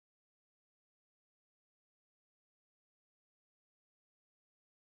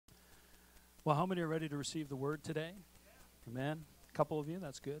Well, how many are ready to receive the word today? Amen. A couple of you,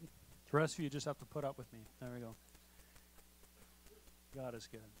 that's good. The rest of you just have to put up with me. There we go. God is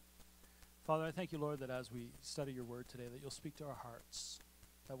good. Father, I thank you, Lord, that as we study your word today, that you'll speak to our hearts,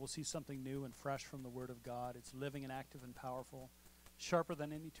 that we'll see something new and fresh from the word of God. It's living and active and powerful, sharper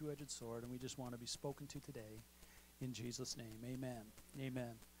than any two-edged sword, and we just want to be spoken to today in Jesus' name. Amen.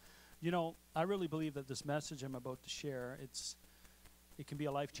 Amen. You know, I really believe that this message I'm about to share, it can be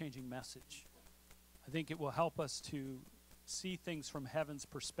a life-changing message. I think it will help us to see things from heaven's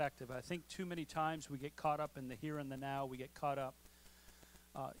perspective. I think too many times we get caught up in the here and the now. We get caught up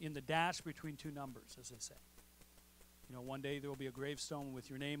in the dash between two numbers, as they say. You know, one day there will be a gravestone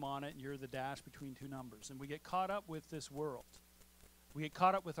with your name on it, and you're the dash between two numbers. And we get caught up with this world. We get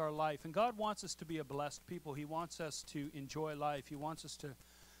caught up with our life. And God wants us to be a blessed people. He wants us to enjoy life. He wants us to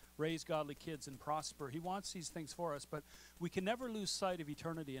raise godly kids and prosper. He wants these things for us. But we can never lose sight of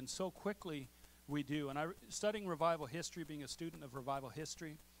eternity, and so quickly we do. And studying revival history, being a student of revival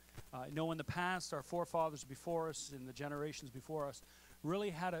history, I know in the past our forefathers before us and the generations before us really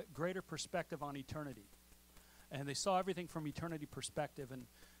had a greater perspective on eternity. And they saw everything from eternity perspective. And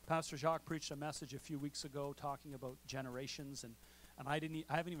Pastor Jacques preached a message a few weeks ago talking about generations. And I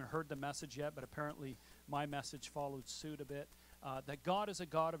haven't even heard the message yet, but apparently my message followed suit a bit. That God is a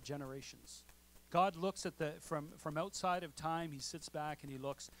God of generations. God looks at from outside of time. He sits back and he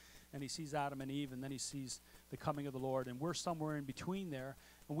looks and he sees Adam and Eve, and then he sees the coming of the Lord. And we're somewhere in between there.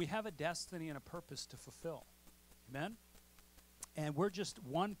 And we have a destiny and a purpose to fulfill. Amen? And we're just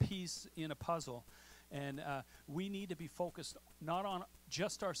one piece in a puzzle. And we need to be focused not on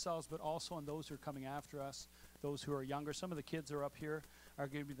just ourselves, but also on those who are coming after us, those who are younger. Some of the kids are up here are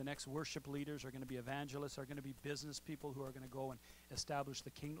going to be the next worship leaders, are going to be evangelists, are going to be business people who are going to go and establish the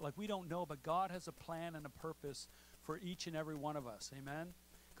kingdom. Like, we don't know, but God has a plan and a purpose for each and every one of us. Amen?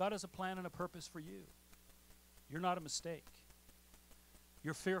 God has a plan and a purpose for you. You're not a mistake.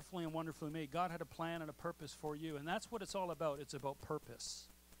 You're fearfully and wonderfully made. God had a plan and a purpose for you, and that's what it's all about. It's about purpose.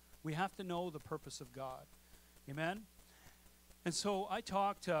 We have to know the purpose of God. Amen? And so I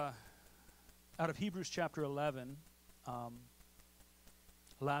talked out of Hebrews chapter 11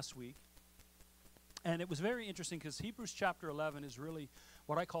 last week, and it was very interesting because Hebrews chapter 11 is really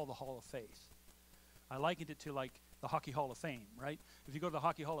what I call the Hall of Faith. I likened it to like the Hockey Hall of Fame, right? If you go to the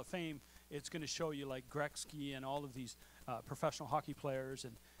Hockey Hall of Fame, it's going to show you like Gretzky and all of these professional hockey players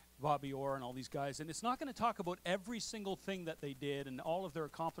and Bobby Orr and all these guys. And it's not going to talk about every single thing that they did and all of their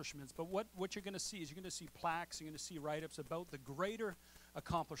accomplishments, but what you're going to see is you're going to see plaques, you're going to see write-ups about the greater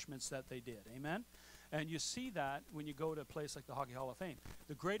accomplishments that they did. Amen? And you see that when you go to a place like the Hockey Hall of Fame.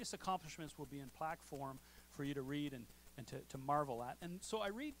 The greatest accomplishments will be in plaque form for you to read and to marvel at. And so I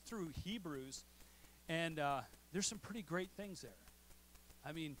read through Hebrews, and there's some pretty great things there.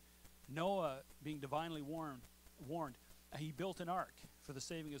 I mean, Noah being divinely warned, he built an ark for the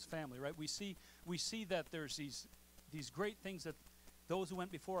saving of his family, right? We see that there's these great things that those who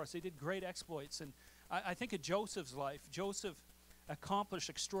went before us, they did great exploits. And I think of Joseph's life. Joseph accomplished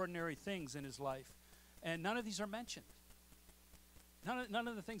extraordinary things in his life, and none of these are mentioned. None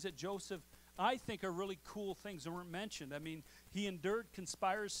of the things that Joseph, I think, are really cool things that weren't mentioned. I mean, he endured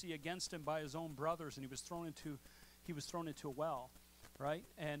conspiracy against him by his own brothers, and he was thrown into a well, right?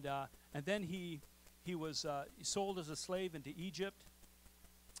 And then he was sold as a slave into Egypt.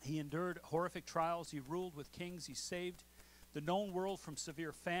 He endured horrific trials. He ruled with kings. He saved the known world from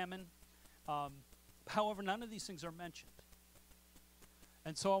severe famine. However, none of these things are mentioned.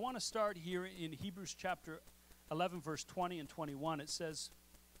 And so I want to start here in Hebrews chapter 11, verse 20 and 21. It says,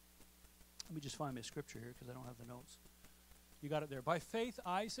 let me just find my scripture here because I don't have the notes. You got it there. By faith,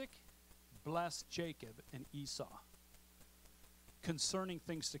 Isaac blessed Jacob and Esau concerning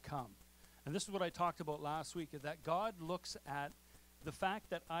things to come. And this is what I talked about last week, that God looks at the fact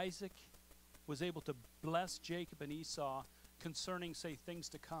that Isaac was able to bless Jacob and Esau concerning, say, things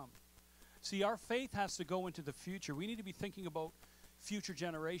to come. See, our faith has to go into the future. We need to be thinking about future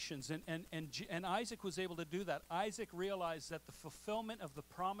generations. And Isaac was able to do that. Isaac realized that the fulfillment of the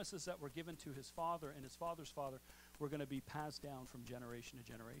promises that were given to his father and his father's father were going to be passed down from generation to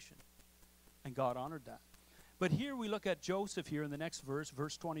generation. And God honored that. But here we look at Joseph here in the next verse,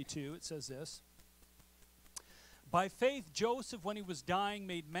 verse 22. It says this. By faith, Joseph, when he was dying,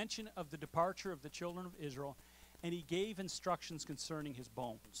 made mention of the departure of the children of Israel, and he gave instructions concerning his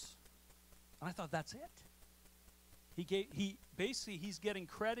bones. And I thought, that's it. He's getting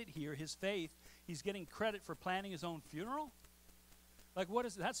credit here, his faith. He's getting credit for planning his own funeral. Like,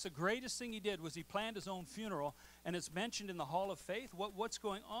 that's the greatest thing he did, was he planned his own funeral, and it's mentioned in the Hall of Faith. What's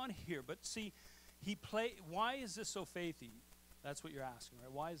going on here? But see, why is this so faithy? That's what you're asking,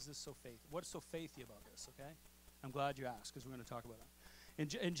 right? Why is this so faith? What's so faithy about this, okay? I'm glad you asked, because we're going to talk about that.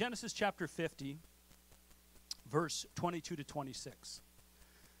 In Genesis chapter 50, verse 22 to 26.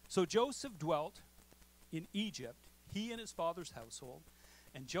 So Joseph dwelt in Egypt, he and his father's household,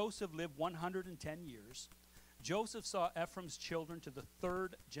 and Joseph lived 110 years. Joseph saw Ephraim's children to the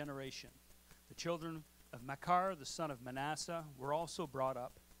third generation. The children of Machir, the son of Manasseh, were also brought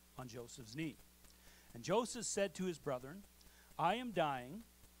up on Joseph's knee. And Joseph said to his brethren, I am dying,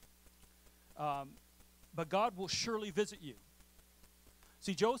 but God will surely visit you.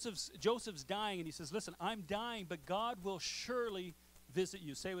 See, Joseph's dying, and he says, listen, I'm dying, but God will surely visit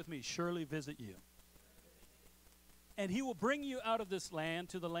you. Say with me, surely visit you. And he will bring you out of this land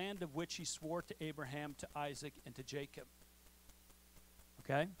to the land of which he swore to Abraham, to Isaac, and to Jacob.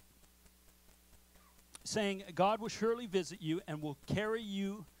 Okay? Saying, God will surely visit you and will carry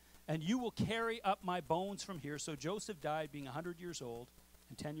you, and you will carry up my bones from here. So Joseph died being 100 years old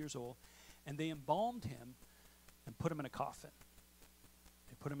and 10 years old, and they embalmed him and put him in a coffin.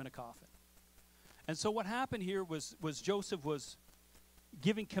 They put him in a coffin. And so what happened here was Joseph was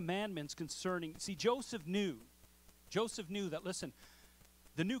giving commandments concerning, see, Joseph knew that, listen,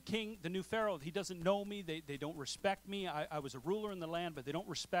 the new king, the new Pharaoh, he doesn't know me. They don't respect me. I was a ruler in the land, but they don't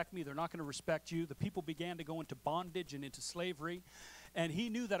respect me. They're not going to respect you. The people began to go into bondage and into slavery. And he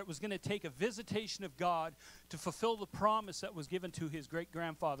knew that it was going to take a visitation of God to fulfill the promise that was given to his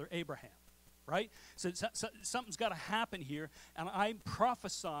great-grandfather Abraham. Right? So something's got to happen here, and I'm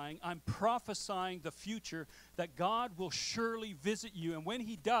prophesying the future, that God will surely visit you. And when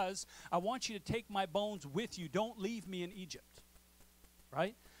he does, I want you to take my bones with you. Don't leave me in Egypt.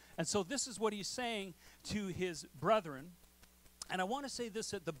 Right? And so this is what he's saying to his brethren. And I want to say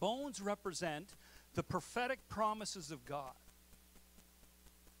this, that the bones represent the prophetic promises of God.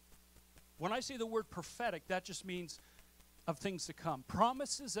 When I say the word prophetic, that just means of things to come.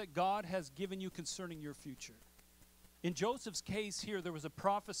 Promises that God has given you concerning your future. In Joseph's case here, there was a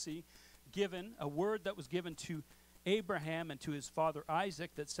prophecy given, a word that was given to Abraham and to his father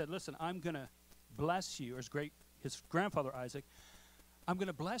Isaac that said, listen, I'm going to bless you, or his grandfather Isaac, I'm going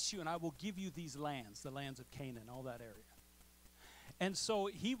to bless you and I will give you these lands, the lands of Canaan, all that area. And so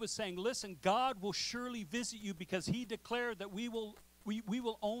he was saying, listen, God will surely visit you, because he declared that we will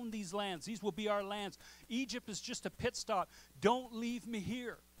own these lands. These will be our lands. Egypt is just a pit stop. Don't leave me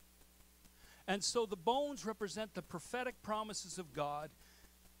here. And so the bones represent the prophetic promises of God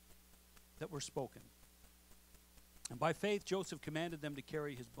that were spoken. And by faith, Joseph commanded them to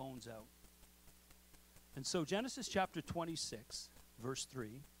carry his bones out. And so Genesis chapter 26, verse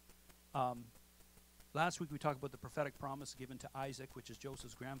 3. Last week we talked about the prophetic promise given to Isaac, which is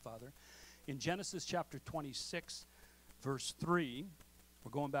Joseph's grandfather. In Genesis chapter 26, verse 3,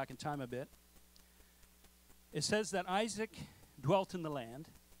 we're going back in time a bit. It says that Isaac dwelt in the land,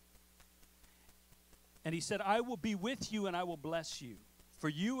 and he said, I will be with you and I will bless you. For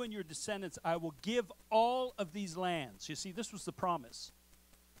you and your descendants I will give all of these lands. You see, this was the promise.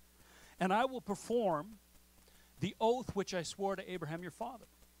 And I will perform the oath which I swore to Abraham your father.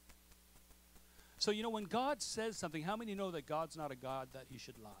 So, you know, when God says something, how many know that God's not a God that he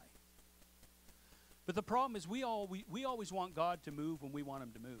should lie? But the problem is we always want God to move when we want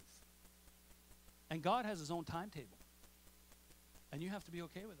him to move. And God has his own timetable. And you have to be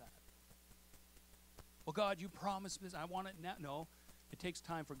okay with that. Well, God, you promised this. I want it now. No, it takes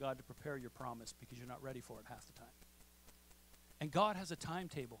time for God to prepare your promise, because you're not ready for it half the time. And God has a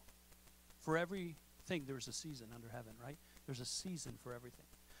timetable. For everything, there's a season under heaven, right? There's a season for everything.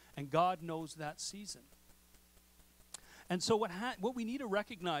 And God knows that season. And so what we need to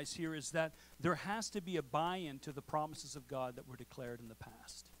recognize here is that there has to be a buy-in to the promises of God that were declared in the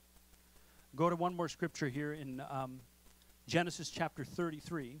past. Go to one more scripture here in Genesis chapter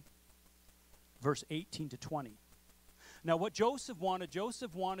 33, verse 18 to 20. Now what Joseph wanted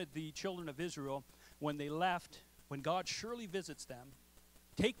the children of Israel, when they left, when God surely visits them,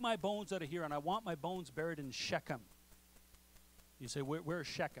 take my bones out of here, and I want my bones buried in Shechem. You say, where is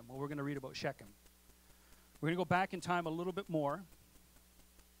Shechem? Well, we're going to read about Shechem. We're going to go back in time a little bit more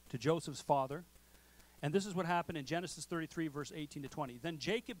to Joseph's father. And this is what happened in Genesis 33, verse 18 to 20. Then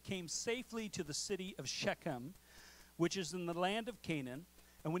Jacob came safely to the city of Shechem, which is in the land of Canaan.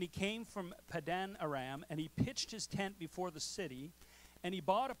 And when he came from Padan Aram, and he pitched his tent before the city, and he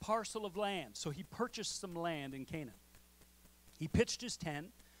bought a parcel of land. So he purchased some land in Canaan. He pitched his tent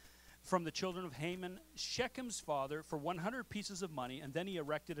from the children of Haman, Shechem's father, for 100 pieces of money, and then he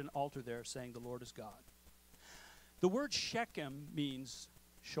erected an altar there, saying, the Lord is God. The word Shechem means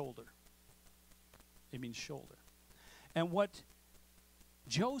shoulder. It means shoulder. And what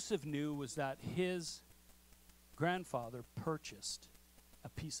Joseph knew was that his grandfather purchased a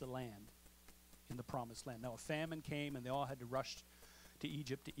piece of land in the promised land. Now, a famine came, and they all had to rush to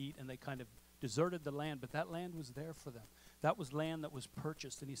Egypt to eat, and they kind of deserted the land, but that land was there for them. That was land that was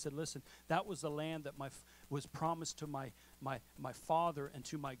purchased. And he said, listen, that was the land that was promised to my father and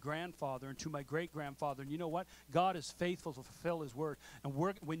to my grandfather and to my great-grandfather. And you know what? God is faithful to fulfill his word. And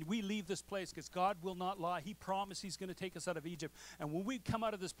when we leave this place, because God will not lie, he promised he's going to take us out of Egypt. And when we come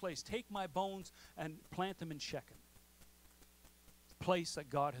out of this place, take my bones and plant them in Shechem, the place that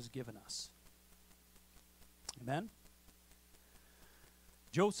God has given us. Amen?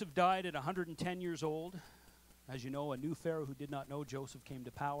 Joseph died at 110 years old. As you know, a new Pharaoh who did not know Joseph came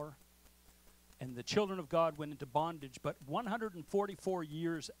to power. And the children of God went into bondage. But 144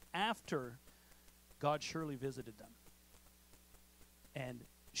 years after, God surely visited them and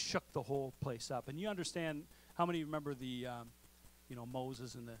shook the whole place up. And you understand, how many remember the,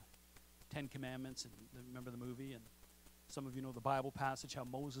 Moses and the Ten Commandments, and remember the movie? And some of you know the Bible passage, how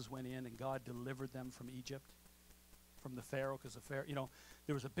Moses went in and God delivered them from Egypt, from the Pharaoh, because the Pharaoh,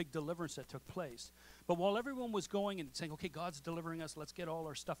 there was a big deliverance that took place. But while everyone was going and saying, okay, God's delivering us, let's get all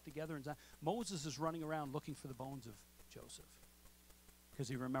our stuff together, and Moses is running around looking for the bones of Joseph because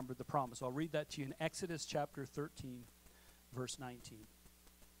he remembered the promise. I'll read that to you in Exodus chapter 13, verse 19.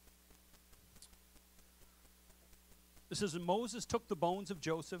 It says, and Moses took the bones of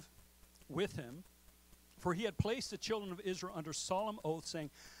Joseph with him, for he had placed the children of Israel under solemn oath,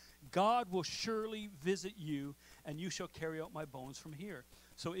 saying, God will surely visit you, and you shall carry out my bones from here.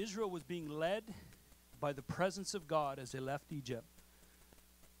 So Israel was being led by the presence of God as they left Egypt.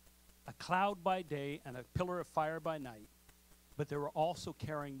 A cloud by day and a pillar of fire by night. But they were also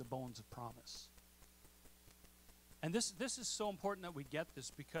carrying the bones of promise. And this is so important that we get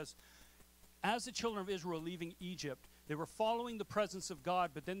this, because as the children of Israel were leaving Egypt, they were following the presence of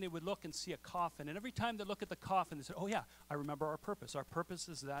God, but then they would look and see a coffin. And every time they look at the coffin, they said, oh yeah, I remember our purpose. Our purpose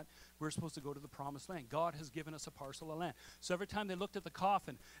is that we're supposed to go to the promised land. God has given us a parcel of land. So every time they looked at the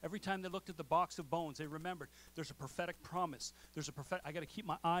coffin, every time they looked at the box of bones, they remembered there's a prophetic promise. I got to keep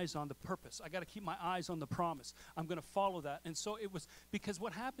my eyes on the purpose. I got to keep my eyes on the promise. I'm going to follow that. And so it was, because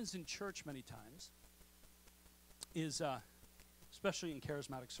what happens in church many times is, especially in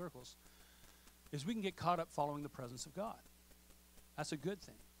charismatic circles, is we can get caught up following the presence of God. That's a good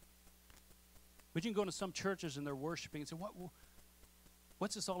thing. But you can go into some churches and they're worshiping and say,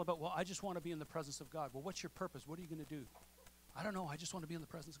 what's this all about? Well, I just want to be in the presence of God. Well, what's your purpose? What are you going to do? I don't know. I just want to be in the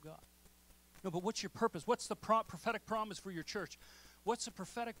presence of God. No, but what's your purpose? What's the prophetic promise for your church? What's the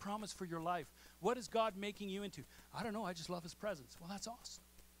prophetic promise for your life? What is God making you into? I don't know. I just love his presence. Well, that's awesome.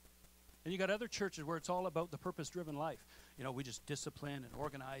 And you got other churches where it's all about the purpose-driven life. We just discipline and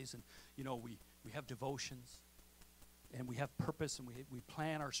organize, and, we have devotions, and we have purpose, and we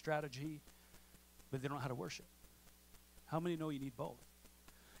plan our strategy, but they don't know how to worship. How many know you need both?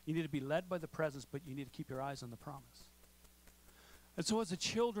 You need to be led by the presence, but you need to keep your eyes on the promise. And so as the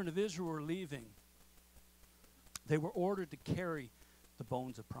children of Israel were leaving, they were ordered to carry the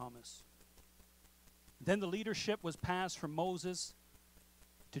bones of promise. Then the leadership was passed from Moses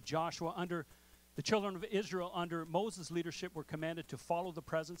to Joshua. Under the children of Israel, under Moses' leadership, were commanded to follow the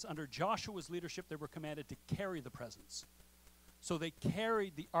presence. Under Joshua's leadership, they were commanded to carry the presence. So they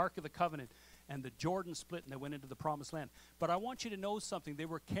carried the Ark of the Covenant, and the Jordan split, and they went into the Promised Land. But I want you to know something. They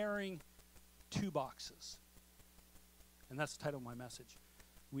were carrying 2 boxes. And that's the title of my message.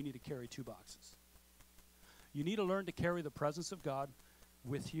 We need to carry 2 boxes. You need to learn to carry the presence of God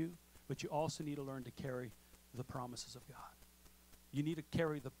with you, but you also need to learn to carry the promises of God. You need to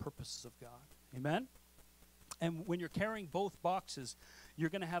carry the purposes of God. Amen? And when you're carrying both boxes, you're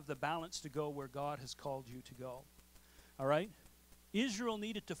going to have the balance to go where God has called you to go. All right? Israel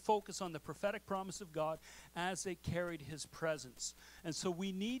needed to focus on the prophetic promise of God as they carried his presence. And so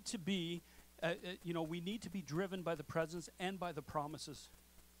we need to be, we need to be driven by the presence and by the promises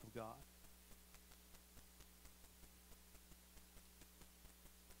of God.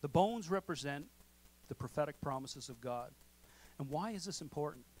 The bones represent the prophetic promises of God. And why is this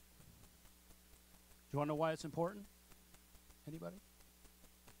important? Do you want to know why it's important? Anybody?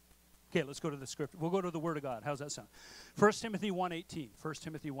 Okay, let's go to the script. We'll go to the Word of God. How's that sound? 1 Timothy 1:18. 1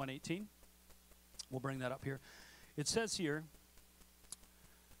 Timothy 1:18. We'll bring that up here. It says here,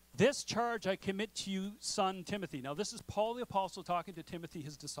 this charge I commit to you, son Timothy. Now, this is Paul the Apostle talking to Timothy,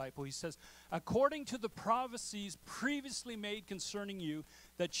 his disciple. He says, according to the prophecies previously made concerning you,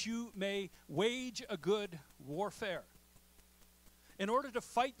 that you may wage a good warfare. In order to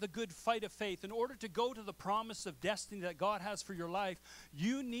fight the good fight of faith, in order to go to the promise of destiny that God has for your life,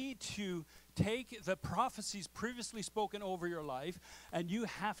 you need to take the prophecies previously spoken over your life, and you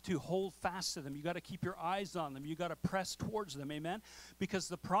have to hold fast to them. You got to keep your eyes on them. You got to press towards them. Amen? Because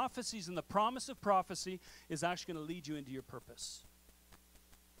the prophecies and the promise of prophecy is actually going to lead you into your purpose.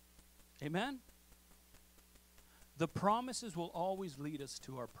 Amen? The promises will always lead us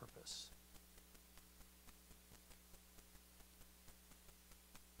to our purpose.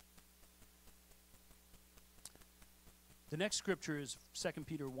 The next scripture is 2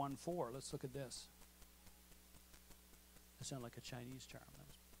 Peter 1:4. Let's look at this. That sounded like a Chinese charm.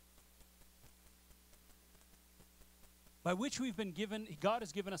 By which we've been given, God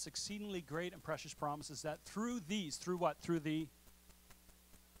has given us exceedingly great and precious promises, that through these, through what? Through the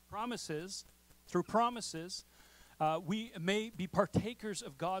promises, we may be partakers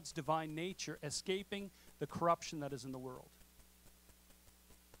of God's divine nature, escaping the corruption that is in the world.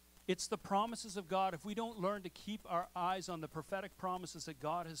 It's the promises of God. If we don't learn to keep our eyes on the prophetic promises that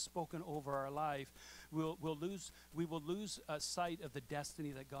God has spoken over our life, we will lose sight of the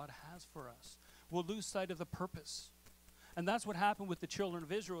destiny that God has for us. We'll lose sight of the purpose. And that's what happened with the children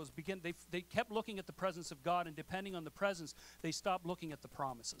of Israel. They kept looking at the presence of God, and depending on the presence, they stopped looking at the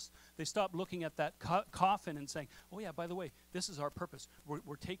promises. They stopped looking at that coffin and saying, oh yeah, by the way, this is our purpose.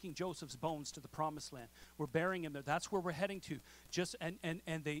 We're taking Joseph's bones to the promised land. We're burying him there. That's where we're heading to.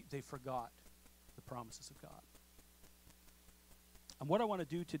 And they forgot the promises of God. And what I want to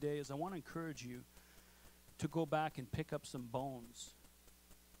do today is I want to encourage you to go back and pick up some bones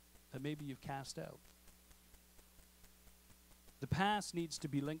that maybe you've cast out. The past needs to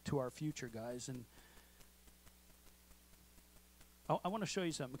be linked to our future, guys. And I want to show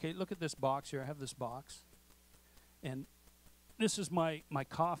you something. Okay, look at this box here. I have this box. And this is my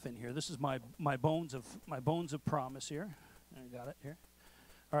coffin here. This is my bones of promise here. I got it here.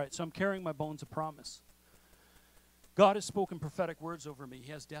 All right, so I'm carrying my bones of promise. God has spoken prophetic words over me.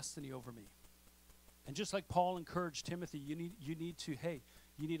 He has destiny over me. And just like Paul encouraged Timothy, you need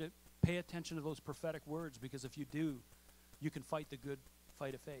to pay attention to those prophetic words, because if you do, you can fight the good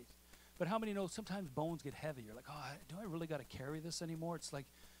fight of faith. But how many know sometimes bones get heavy? You're like, oh, do I really got to carry this anymore? It's like,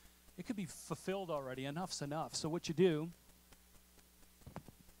 it could be fulfilled already. Enough's enough. So what you do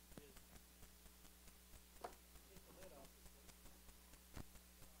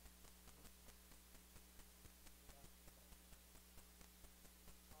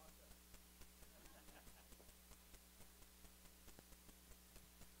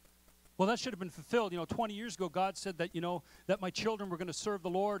Well, that should have been fulfilled. 20 years ago, God said that, that my children were going to serve the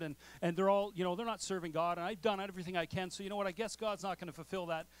Lord, and they're all, they're not serving God, and I've done everything I can. So, I guess God's not going to fulfill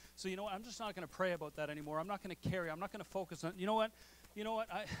that. So, I'm just not going to pray about that anymore. I'm not going to carry. I'm not going to focus on,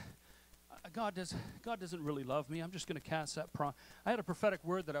 God doesn't really love me. I'm just going to cast that I had a prophetic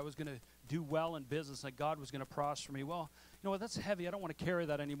word that I was going to do well in business, like God was going to prosper me. Well, that's heavy. I don't want to carry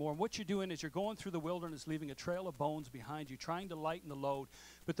that anymore. And what you're doing is you're going through the wilderness, leaving a trail of bones behind you, trying to lighten the load.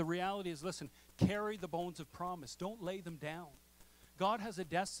 But the reality is, listen, carry the bones of promise. Don't lay them down. God has a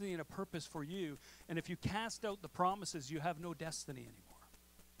destiny and a purpose for you. And if you cast out the promises, you have no destiny anymore.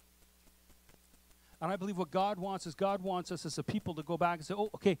 And I believe what God wants is God wants us as a people to go back and say,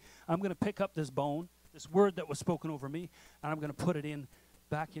 oh, okay, I'm going to pick up this bone, this word that was spoken over me, and I'm going to put it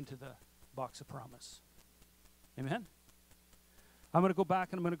back into the box of promise. Amen? I'm going to go back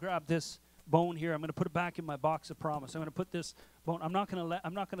and I'm going to grab this bone here. I'm going to put it back in my box of promise. I'm going to put this bone. I'm not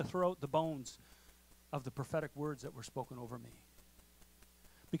going to throw out the bones of the prophetic words that were spoken over me,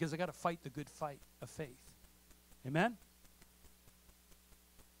 because I got to fight the good fight of faith. Amen?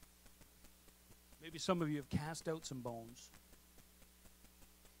 Maybe some of you have cast out some bones.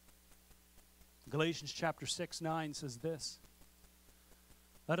 Galatians chapter 6:9 says this: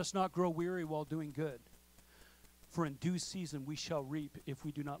 let us not grow weary while doing good, for in due season we shall reap if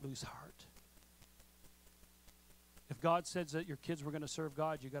we do not lose heart. If God says that your kids were going to serve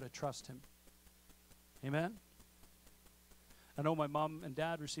God, you got to trust Him. Amen? I know my mom and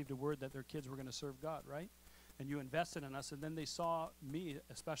dad received a word that their kids were going to serve God, right? And you invested in us, and then they saw me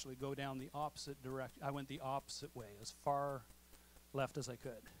especially go down the opposite direction. I went the opposite way, as far left as I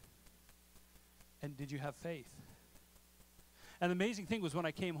could. And did you have faith? And the amazing thing was, when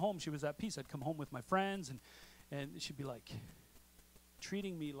I came home, she was at peace. I'd come home with my friends, and she'd be like,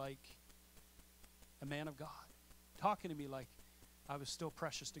 treating me like a man of God, talking to me like I was still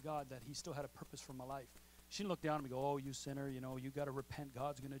precious to God, that He still had a purpose for my life. She didn't look down at me and go, oh, you sinner, you got to repent.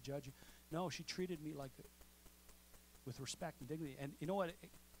 God's going to judge you. No, she treated me like with respect and dignity. And you know what?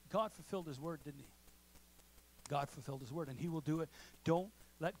 God fulfilled His word, didn't He? God fulfilled His word, and He will do it. Don't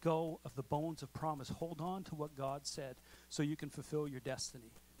let go of the bones of promise. Hold on to what God said so you can fulfill your destiny.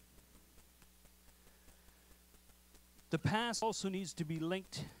 The past also needs to be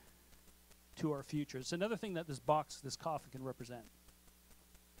linked to our future. It's another thing that this box, this coffin can represent.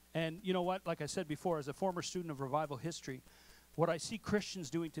 And you know what? Like I said before, as a former student of revival history, what I see Christians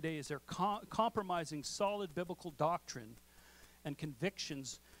doing today is they're compromising solid biblical doctrine and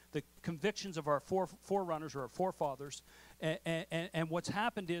convictions, the convictions of our forerunners or our forefathers. And what's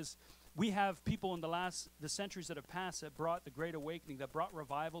happened is we have people in the centuries that have passed that brought the Great Awakening, that brought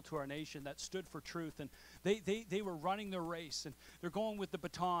revival to our nation, that stood for truth. And they were running their race, and they're going with the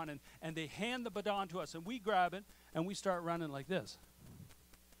baton, and they hand the baton to us, and we grab it, and we start running like this.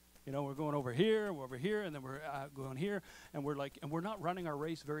 You know, we're going over here, and then we're going here, and we're not running our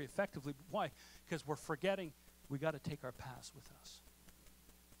race very effectively. Why? Because we're forgetting we got to take our past with us.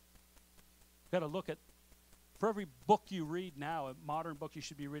 Got to look at, for every book you read now, a modern book, you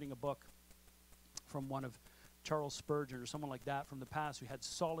should be reading a book from one of Charles Spurgeon or someone like that from the past who had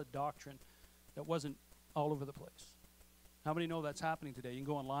solid doctrine that wasn't all over the place. How many know that's happening today? You can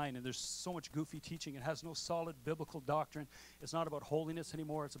go online and there's so much goofy teaching. It has no solid biblical doctrine. It's not about holiness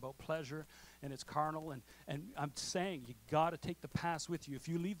anymore. It's about pleasure, and it's carnal. And I'm saying you got to take the past with you. If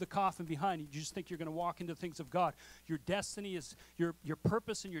you leave the coffin behind, you just think you're going to walk into things of God. Your destiny is, your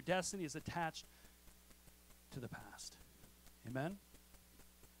purpose and your destiny is attached to the past. Amen?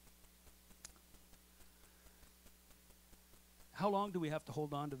 How long do we have to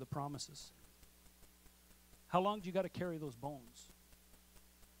hold on to the promises? How long do you got to carry those bones?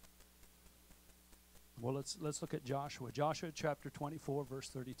 Well, let's look at Joshua. Joshua chapter 24, verse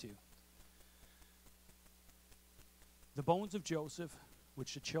 32. The bones of Joseph,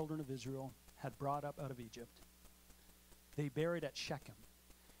 which the children of Israel had brought up out of Egypt, they buried at Shechem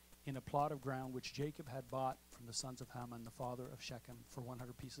in a plot of ground which Jacob had bought from the sons of Haman, the father of Shechem, for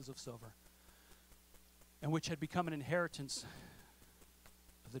 100 pieces of silver, and which had become an inheritance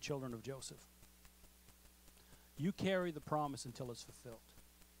of the children of Joseph. You carry the promise until it's fulfilled.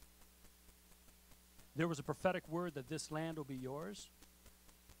 There was a prophetic word that this land will be yours.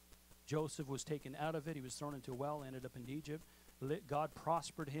 Joseph was taken out of it. He was thrown into a well, ended up in Egypt. God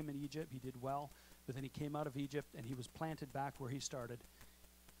prospered him in Egypt. He did well. But then he came out of Egypt and he was planted back where he started,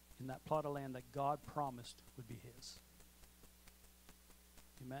 in that plot of land that God promised would be his.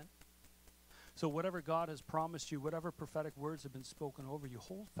 Amen? So whatever God has promised you, whatever prophetic words have been spoken over you,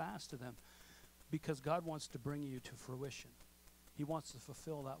 hold fast to them. Because God wants to bring you to fruition. He wants to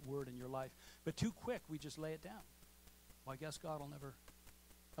fulfill that word in your life. But too quick, we just lay it down. Well, I guess that'll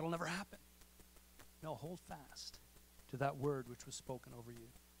never happen. No, hold fast to that word which was spoken over you.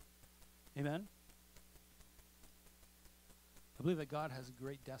 Amen? I believe that God has a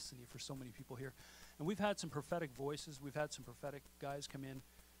great destiny for so many people here. And we've had some prophetic voices. We've had some prophetic guys come in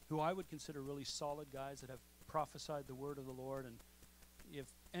who I would consider really solid guys that have prophesied the word of the Lord. And if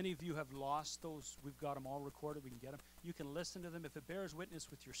any of you have lost those, we've got them all recorded. We can get them. You can listen to them. If it bears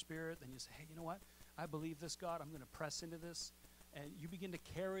witness with your spirit, then you say, hey, you know what? I believe this, God. I'm going to press into this. And you begin to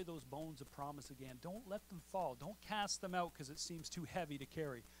carry those bones of promise again. Don't let them fall. Don't cast them out because it seems too heavy to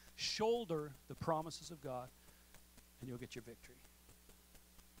carry. Shoulder the promises of God, and you'll get your victory.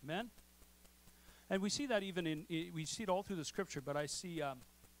 Amen? And we see that even we see it all through the scripture, but I see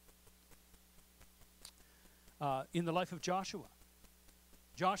in the life of Joshua.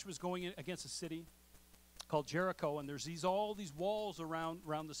 Joshua's going in against a city called Jericho, and there's all these walls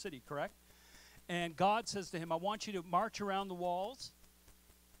around the city, correct? And God says to him, I want you to march around the walls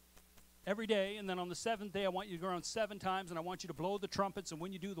every day, and then on the seventh day, I want you to go around 7 times, and I want you to blow the trumpets, and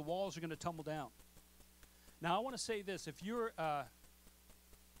when you do, the walls are going to tumble down. Now, I want to say this. If you're a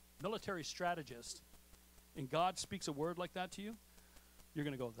military strategist, and God speaks a word like that to you, you're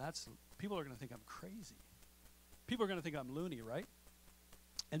going to go, people are going to think I'm crazy. People are going to think I'm loony, right?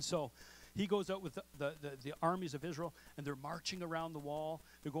 And so he goes out with the armies of Israel, and they're marching around the wall.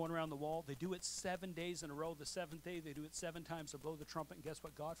 They're going around the wall. They do it 7 days in a row. The 7th day, they do it 7 times to blow the trumpet, and guess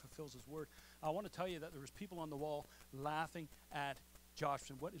what? God fulfills his word. I want to tell you that there was people on the wall laughing at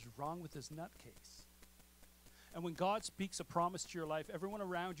Joshua. What is wrong with this nutcase? And when God speaks a promise to your life, everyone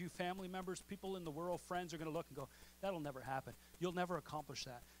around you, family members, people in the world, friends are going to look and go, that'll never happen. You'll never accomplish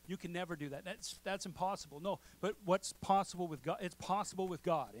that. You can never do that. That's impossible. No, but what's possible with God? It's possible with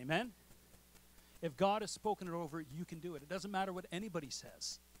God. Amen? If God has spoken it over, you can do it. It doesn't matter what anybody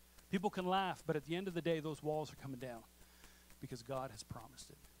says. People can laugh, but at the end of the day, those walls are coming down because God has promised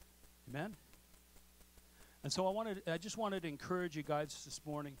it. Amen? And so I just wanted to encourage you guys this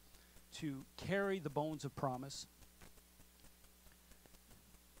morning to carry the bones of promise.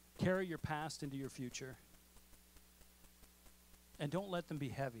 Carry your past into your future. And don't let them be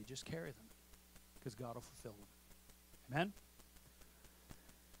heavy. Just carry them because God will fulfill them. Amen?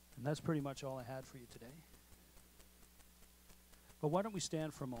 And that's pretty much all I had for you today. But why don't we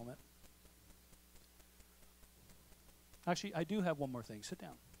stand for a moment? Actually, I do have one more thing. Sit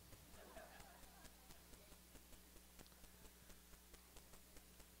down.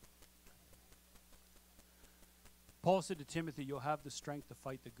 Paul said to Timothy, you'll have the strength to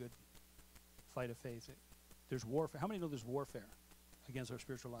fight the good fight of faith. There's warfare. How many know there's warfare against our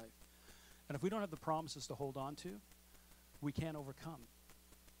spiritual life? And if we don't have the promises to hold on to, we can't overcome.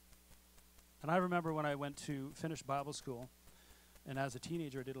 And I remember when I went to finish Bible school, and as a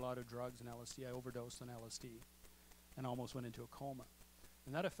teenager I did a lot of drugs and LSD. I overdosed on LSD and almost went into a coma.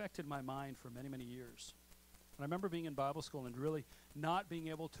 And that affected my mind for many, many years. And I remember being in Bible school and really not being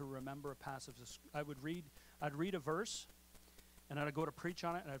able to remember a passage. I'd read a verse, and I'd go to preach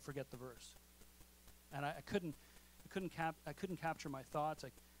on it, and I'd forget the verse. And I couldn't capture my thoughts.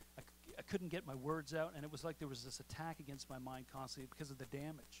 I couldn't get my words out, and it was like there was this attack against my mind constantly because of the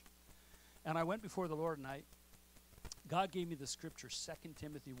damage. And I went before the Lord, and God gave me the scripture, 2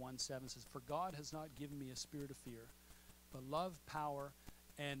 Timothy 1:7 says, "For God has not given me a spirit of fear, but love, power,"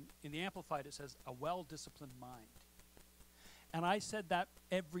 and in the Amplified it says, "a well-disciplined mind." And I said that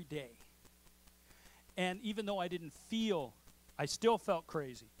every day. And even though I didn't feel, I still felt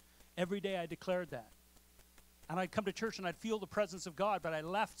crazy. Every day I declared that. And I'd come to church and I'd feel the presence of God, but I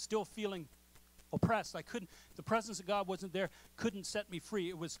left still feeling oppressed. The presence of God wasn't there, couldn't set me free.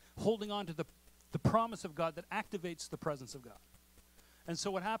 It was holding on to the promise of God that activates the presence of God. And so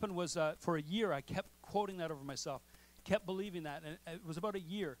what happened was for a year I kept quoting that over myself, kept believing that, and it was about a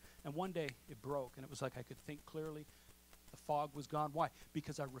year, and one day it broke, and it was like I could think clearly. The fog was gone. Why?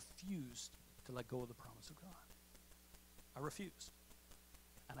 Because I refused to let go of the promise of God. I refused.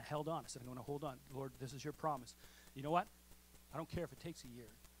 And I held on. I said, I'm going to hold on. Lord, this is your promise. You know what? I don't care if it takes a year.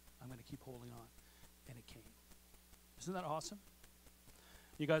 I'm going to keep holding on. And it came. Isn't that awesome?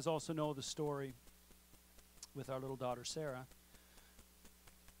 You guys also know the story with our little daughter, Sarah.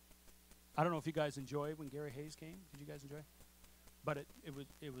 I don't know if you guys enjoyed when Gary Hayes came. Did you guys enjoy? But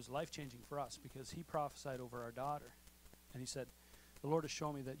it was life-changing for us because he prophesied over our daughter. And he said, the Lord has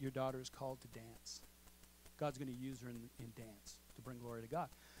shown me that your daughter is called to dance. God's going to use her in dance to bring glory to God.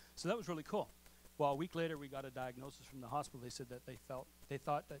 So that was really cool. Well, a week later, we got a diagnosis from the hospital. They said that they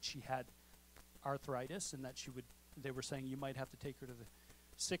thought that she had arthritis and that they were saying you might have to take her to the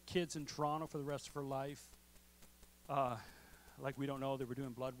sick kids in Toronto for the rest of her life. Like we don't know, they were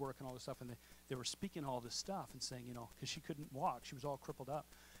doing blood work and all this stuff, and they were speaking all this stuff and saying, because she couldn't walk. She was all crippled up.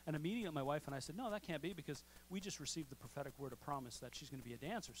 And immediately my wife and I said, no, that can't be, because we just received the prophetic word of promise that she's going to be a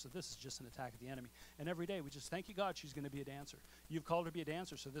dancer. So this is just an attack of the enemy. And every day we just thank you, God, she's going to be a dancer. You've called her to be a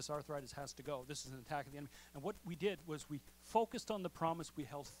dancer, so this arthritis has to go. This is an attack of the enemy. And what we did was we focused on the promise. We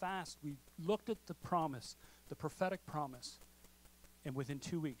held fast. We looked at the promise, the prophetic promise. And within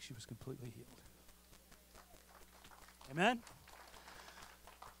 2 weeks, she was completely healed. Amen?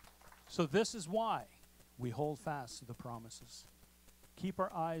 So this is why we hold fast to the promises. Keep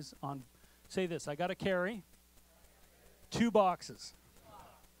our eyes on, say this, I got to carry 2 boxes.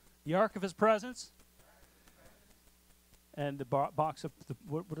 The Ark of His Presence and the box of,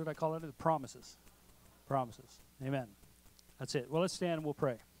 what did I call it? The promises. Promises. Amen. That's it. Well, let's stand and we'll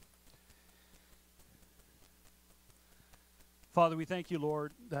pray. Father, we thank you,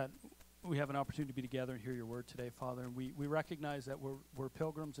 Lord, that we have an opportunity to be together and hear your word today, Father. And we recognize that we're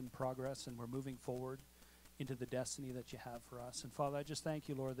pilgrims in progress and we're moving forward into the destiny that you have for us. And Father, I just thank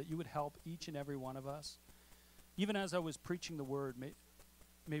you, Lord, that you would help each and every one of us. Even as I was preaching the word,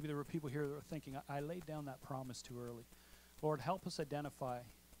 maybe there were people here that were thinking, I laid down that promise too early. Lord, help us identify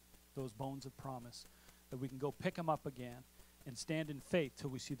those bones of promise, that we can go pick them up again and stand in faith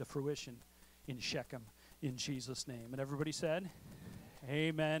till we see the fruition in Shechem, in Jesus' name. And everybody said,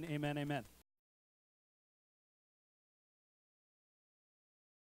 amen, amen, amen.